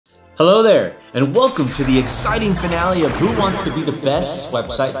Hello there, and welcome to the exciting finale of Who Wants to Be the Best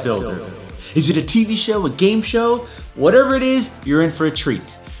Website Builder. Is it a TV show, a game show? Whatever it is, you're in for a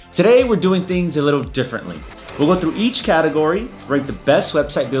treat. Today, we're doing things a little differently. We'll go through each category, rank the best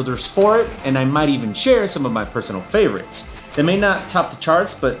website builders for it, and I might even share some of my personal favorites. They may not top the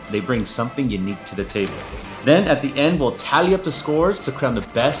charts, but they bring something unique to the table. Then at the end, we'll tally up the scores to crown the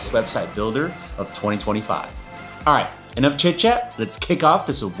best website builder of 2025. All right, enough chit chat, let's kick off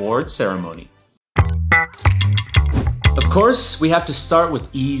this award ceremony. Of course, we have to start with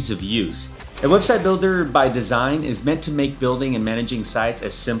ease of use. A website builder by design is meant to make building and managing sites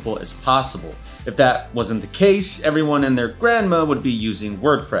as simple as possible. If that wasn't the case, everyone and their grandma would be using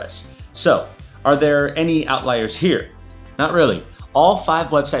WordPress. So, are there any outliers here? Not really. All 5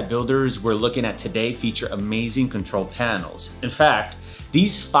 website builders we're looking at today feature amazing control panels. In fact,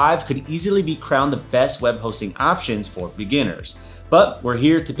 these 5 could easily be crowned the best web hosting options for beginners. But we're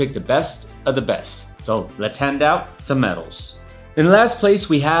here to pick the best of the best. So let's hand out some medals. In last place,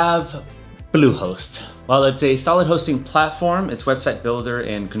 we have Bluehost. While it's a solid hosting platform, its website builder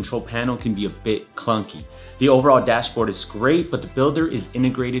and control panel can be a bit clunky. The overall dashboard is great, but the builder is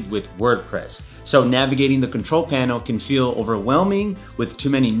integrated with WordPress. So navigating the control panel can feel overwhelming with too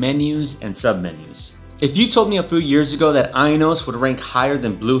many menus and submenus. If you told me a few years ago that Ionos would rank higher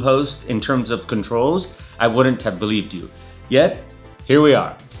than Bluehost in terms of controls, I wouldn't have believed you. Yet, here we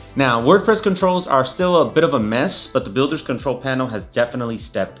are. Now, WordPress controls are still a bit of a mess, but the builder's control panel has definitely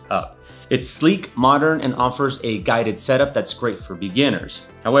stepped up. It's sleek, modern, and offers a guided setup that's great for beginners.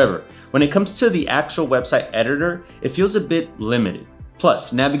 However, when it comes to the actual website editor, it feels a bit limited.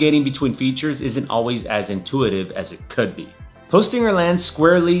 Plus, navigating between features isn't always as intuitive as it could be. Hostinger lands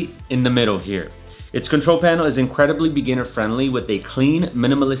squarely in the middle here. Its control panel is incredibly beginner-friendly with a clean,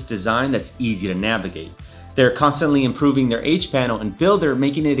 minimalist design that's easy to navigate. They're constantly improving their H panel and builder,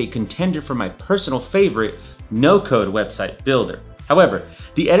 making it a contender for my personal favorite, no-code website builder. However,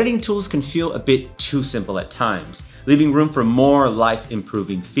 the editing tools can feel a bit too simple at times, leaving room for more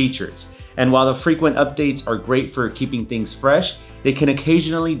life-improving features. And while the frequent updates are great for keeping things fresh, they can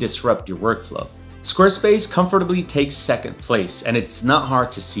occasionally disrupt your workflow. Squarespace comfortably takes second place, and it's not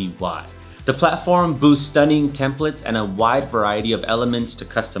hard to see why. The platform boasts stunning templates and a wide variety of elements to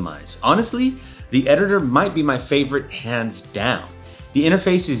customize. Honestly, the editor might be my favorite hands down. The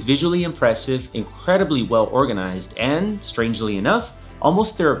interface is visually impressive, incredibly well organized, and strangely enough,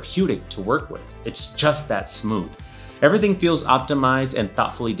 almost therapeutic to work with. It's just that smooth. Everything feels optimized and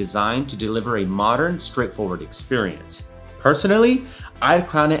thoughtfully designed to deliver a modern, straightforward experience. Personally, I'd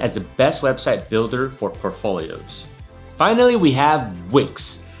crown it as the best website builder for portfolios. Finally, we have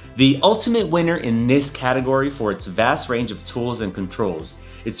Wix, the ultimate winner in this category for its vast range of tools and controls.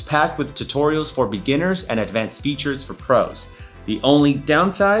 It's packed with tutorials for beginners and advanced features for pros. The only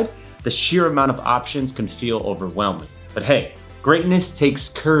downside, the sheer amount of options can feel overwhelming. But hey, greatness takes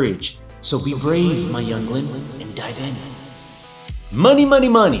courage. So be brave, my youngling, and dive in. Money, money,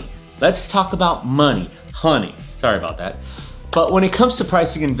 money. Let's talk about money, honey. Sorry about that. But when it comes to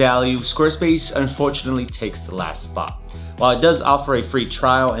pricing and value, Squarespace unfortunately takes the last spot. While it does offer a free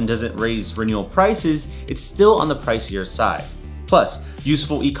trial and doesn't raise renewal prices, it's still on the pricier side. Plus,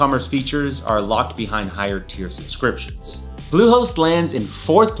 useful e-commerce features are locked behind higher tier subscriptions. Bluehost lands in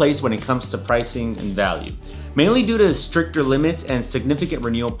 4th place when it comes to pricing and value, mainly due to stricter limits and significant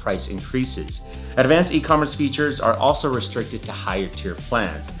renewal price increases. Advanced e-commerce features are also restricted to higher tier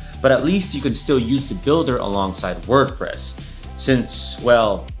plans, but at least you can still use the builder alongside WordPress, since,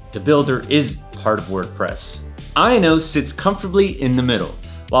 well, the builder is part of WordPress. Ionos sits comfortably in the middle.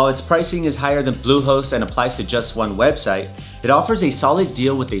 While its pricing is higher than Bluehost and applies to just one website, it offers a solid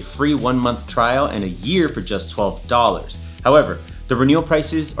deal with a free 1-month trial and a year for just $12. However, the renewal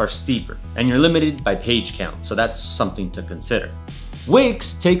prices are steeper, and you're limited by page count, so that's something to consider.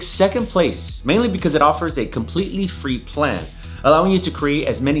 Wix takes 2nd place, mainly because it offers a completely free plan, allowing you to create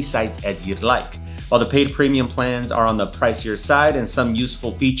as many sites as you'd like. While the paid premium plans are on the pricier side and some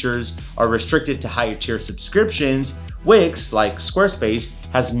useful features are restricted to higher tier subscriptions, Wix, like Squarespace,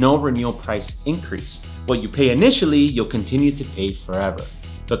 has no renewal price increase. What you pay initially, you'll continue to pay forever.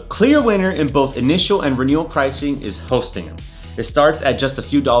 The clear winner in both initial and renewal pricing is Hostinger. It starts at just a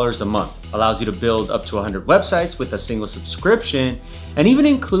few dollars a month, allows you to build up to 100 websites with a single subscription, and even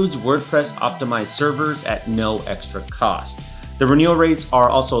includes WordPress optimized servers at no extra cost. The renewal rates are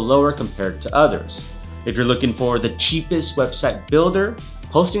also lower compared to others. If you're looking for the cheapest website builder,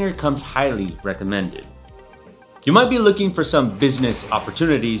 Hostinger comes highly recommended. You might be looking for some business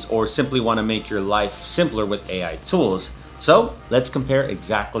opportunities or simply want to make your life simpler with AI tools. So let's compare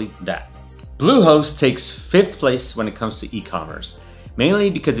exactly that. Bluehost takes 5th place when it comes to e-commerce. mainly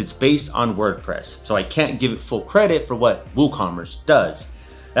because it's based on WordPress, so I can't give it full credit for what WooCommerce does.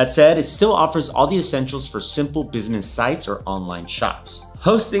 That said, it still offers all the essentials for simple business sites or online shops.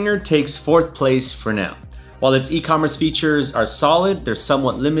 Hostinger takes 4th place for now. While its e-commerce features are solid, they're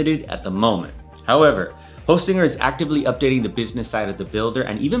somewhat limited at the moment. However, Hostinger is actively updating the business side of the builder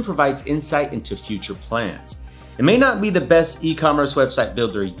and even provides insight into future plans. It may not be the best e-commerce website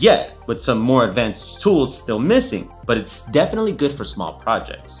builder yet, with some more advanced tools still missing, but it's definitely good for small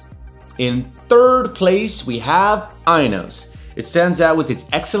projects. In 3rd place, we have Inos. It stands out with its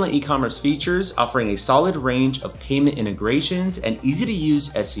excellent e-commerce features, offering a solid range of payment integrations and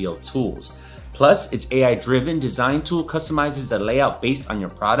easy-to-use SEO tools. Plus, its AI-driven design tool customizes the layout based on your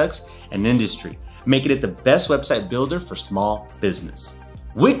products and industry, making it the best website builder for small business.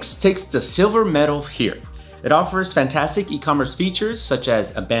 Wix takes the silver medal here. It offers fantastic e-commerce features such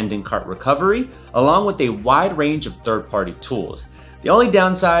as abandoned cart recovery, along with a wide range of third-party tools. The only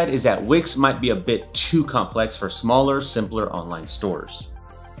downside is that Wix might be a bit too complex for smaller, simpler online stores.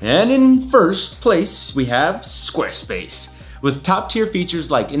 And in 1st place, we have Squarespace. With top-tier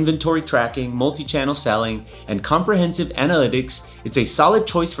features like inventory tracking, multi-channel selling, and comprehensive analytics, it's a solid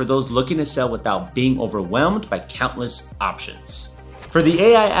choice for those looking to sell without being overwhelmed by countless options. For the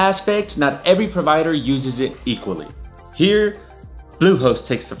AI aspect, not every provider uses it equally. Here, Bluehost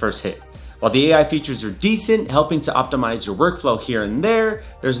takes the first hit. While the AI features are decent, helping to optimize your workflow here and there,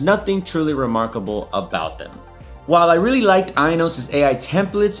 there's nothing truly remarkable about them. While I really liked Inos' AI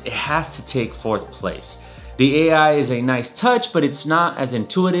templates, it has to take 4th place. The AI is a nice touch, but it's not as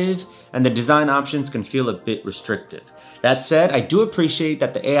intuitive, and the design options can feel a bit restrictive. That said, I do appreciate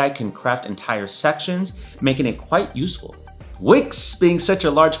that the AI can craft entire sections, making it quite useful. Wix, being such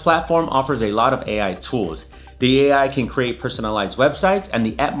a large platform, offers a lot of AI tools. The AI can create personalized websites, and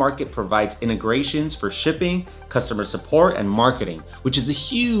the app market provides integrations for shipping, customer support, and marketing, which is a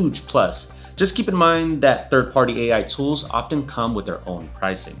huge plus. Just keep in mind that third-party AI tools often come with their own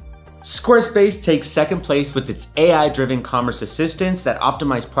pricing. Squarespace takes 2nd place with its AI-driven commerce assistants that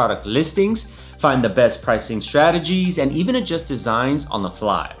optimize product listings, find the best pricing strategies, and even adjust designs on the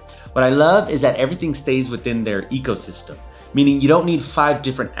fly. What I love is that everything stays within their ecosystem, meaning you don't need 5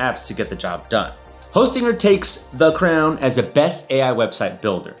 different apps to get the job done. Hostinger takes the crown as the best AI website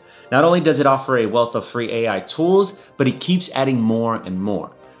builder. Not only does it offer a wealth of free AI tools, but it keeps adding more and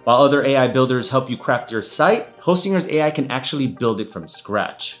more. While other AI builders help you craft your site, Hostinger's AI can actually build it from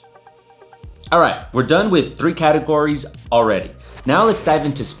scratch. Alright, we're done with 3 categories already. Now let's dive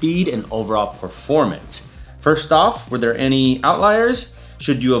into speed and overall performance. First off, were there any outliers?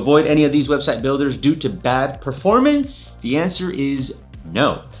 Should you avoid any of these website builders due to bad performance? The answer is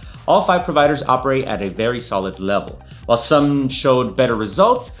no. All 5 providers operate at a very solid level. While some showed better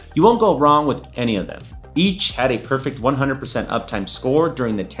results, you won't go wrong with any of them. Each had a perfect 100% uptime score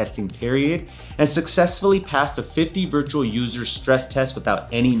during the testing period and successfully passed a 50 virtual user stress test without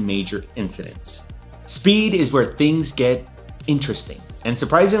any major incidents. Speed is where things get interesting, and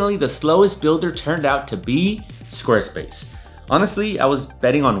surprisingly, the slowest builder turned out to be Squarespace. Honestly, I was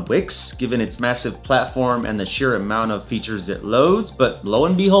betting on Wix given its massive platform and the sheer amount of features it loads, but lo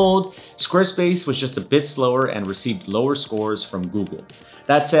and behold, Squarespace was just a bit slower and received lower scores from Google.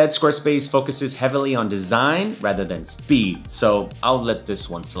 That said, Squarespace focuses heavily on design rather than speed, so I'll let this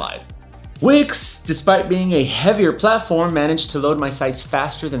one slide. Wix, despite being a heavier platform, managed to load my sites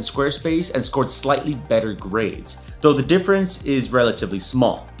faster than Squarespace and scored slightly better grades, though the difference is relatively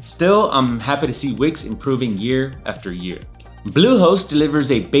small. Still, I'm happy to see Wix improving year after year. Bluehost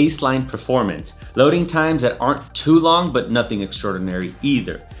delivers a baseline performance, loading times that aren't too long but nothing extraordinary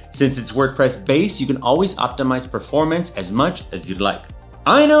either. Since it's WordPress based, you can always optimize performance as much as you'd like.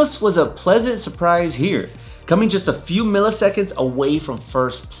 Inos was a pleasant surprise here, coming just a few milliseconds away from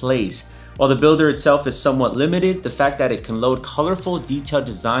first place. While the builder itself is somewhat limited, the fact that it can load colorful, detailed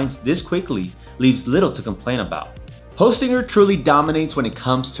designs this quickly leaves little to complain about. Hostinger truly dominates when it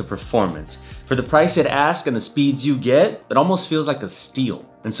comes to performance. For the price it asks and the speeds you get, it almost feels like a steal.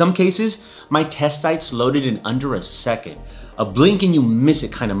 In some cases, my test sites loaded in under a second, a blink and you miss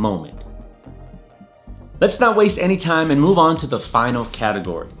it kind of moment. Let's not waste any time and move on to the final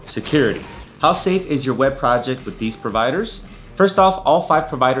category, security. How safe is your web project with these providers? First off, all 5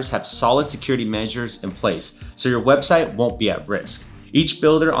 providers have solid security measures in place, so your website won't be at risk. Each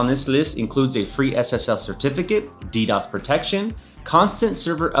builder on this list includes a free SSL certificate, DDoS protection, constant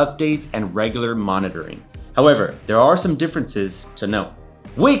server updates, and regular monitoring. However, there are some differences to note.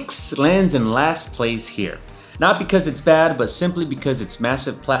 Wix lands in last place here. Not because it's bad, but simply because its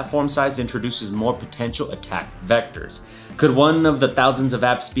massive platform size introduces more potential attack vectors. Could one of the thousands of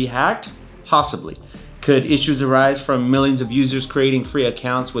apps be hacked? Possibly. Could issues arise from millions of users creating free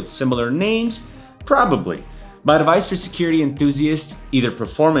accounts with similar names? Probably. My advice for security enthusiasts, either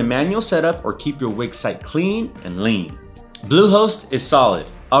perform a manual setup or keep your Wix site clean and lean. Bluehost is solid,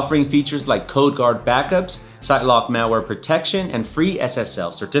 offering features like code guard backups, site lock malware protection, and free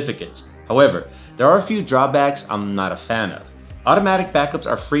SSL certificates. However, there are a few drawbacks I'm not a fan of. Automatic backups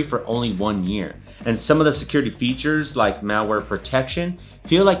are free for only 1 year, and some of the security features like malware protection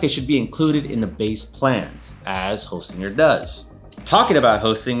feel like they should be included in the base plans, as Hostinger does. Talking about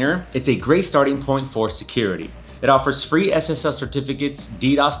Hostinger, it's a great starting point for security. It offers free SSL certificates,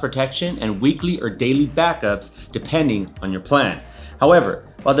 DDoS protection, and weekly or daily backups depending on your plan. However,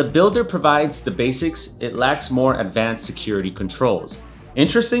 while the builder provides the basics, it lacks more advanced security controls.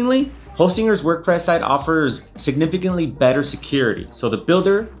 Interestingly, Hostinger's WordPress site offers significantly better security, so the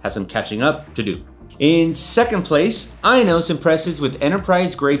builder has some catching up to do. In second place, Inos impresses with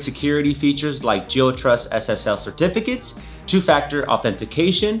enterprise-grade security features like GeoTrust SSL certificates, two-factor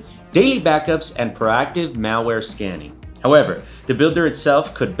authentication, daily backups, and proactive malware scanning. However, the builder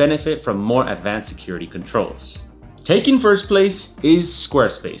itself could benefit from more advanced security controls. Taking first place is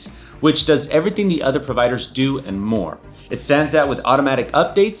Squarespace, which does everything the other providers do and more. It stands out with automatic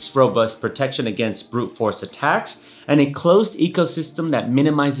updates, robust protection against brute force attacks, and a closed ecosystem that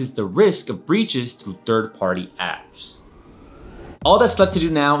minimizes the risk of breaches through third-party apps. All that's left to do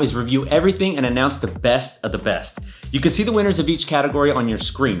now is review everything and announce the best of the best. You can see the winners of each category on your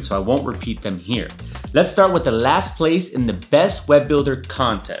screen, so I won't repeat them here. Let's start with the last place in the Best Web Builder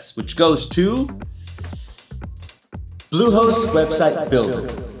contest, which goes to Bluehost Website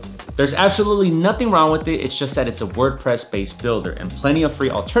Builder. There's absolutely nothing wrong with it, it's just that it's a WordPress-based builder, and plenty of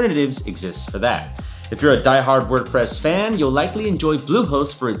free alternatives exist for that. If you're a die-hard WordPress fan, you'll likely enjoy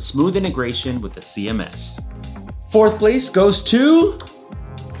Bluehost for its smooth integration with the CMS. Fourth place goes to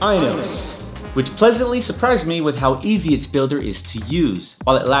Inos, which pleasantly surprised me with how easy its builder is to use.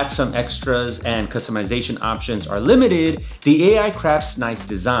 While it lacks some extras and customization options are limited, the AI crafts nice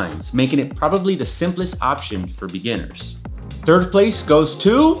designs, making it probably the simplest option for beginners. Third place goes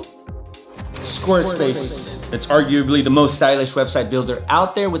to Squarespace. It's arguably the most stylish website builder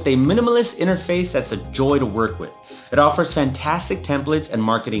out there with a minimalist interface that's a joy to work with. It offers fantastic templates and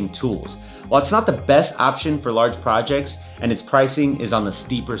marketing tools. While it's not the best option for large projects and its pricing is on the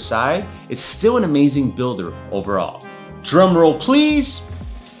steeper side, it's still an amazing builder overall. Drum roll please.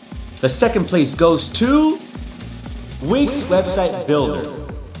 The second place goes to Wix Website Builder.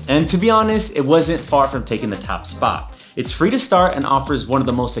 And to be honest, it wasn't far from taking the top spot. It's free to start and offers one of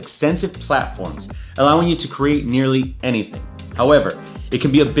the most extensive platforms, allowing you to create nearly anything. However, it can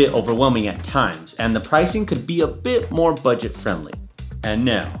be a bit overwhelming at times, and the pricing could be a bit more budget friendly. And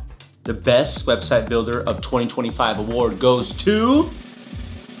now, the Best Website Builder of 2025 award goes to,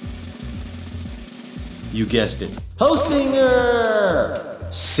 you guessed it, Hostinger!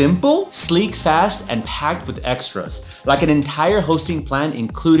 Simple, sleek, fast, and packed with extras, like an entire hosting plan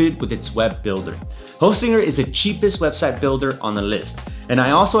included with its web builder. Hostinger is the cheapest website builder on the list, and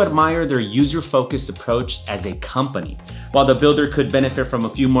I also admire their user-focused approach as a company. While the builder could benefit from a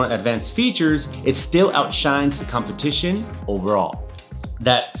few more advanced features, it still outshines the competition overall.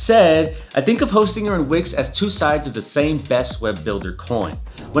 That said, I think of Hostinger and Wix as two sides of the same best web builder coin.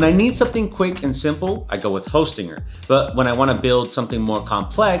 When I need something quick and simple, I go with Hostinger. But when I want to build something more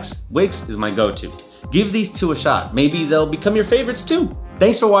complex, Wix is my go-to. Give these two a shot. Maybe they'll become your favorites too.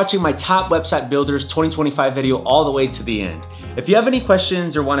 Thanks for watching my Top Website Builders 2025 video all the way to the end. If you have any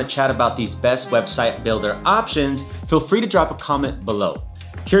questions or want to chat about these best website builder options, feel free to drop a comment below.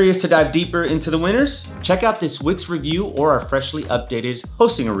 Curious to dive deeper into the winners? Check out this Wix review or our freshly updated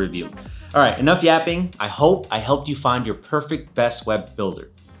Hostinger review. All right, enough yapping. I hope I helped you find your perfect best web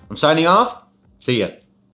builder. I'm signing off. See ya.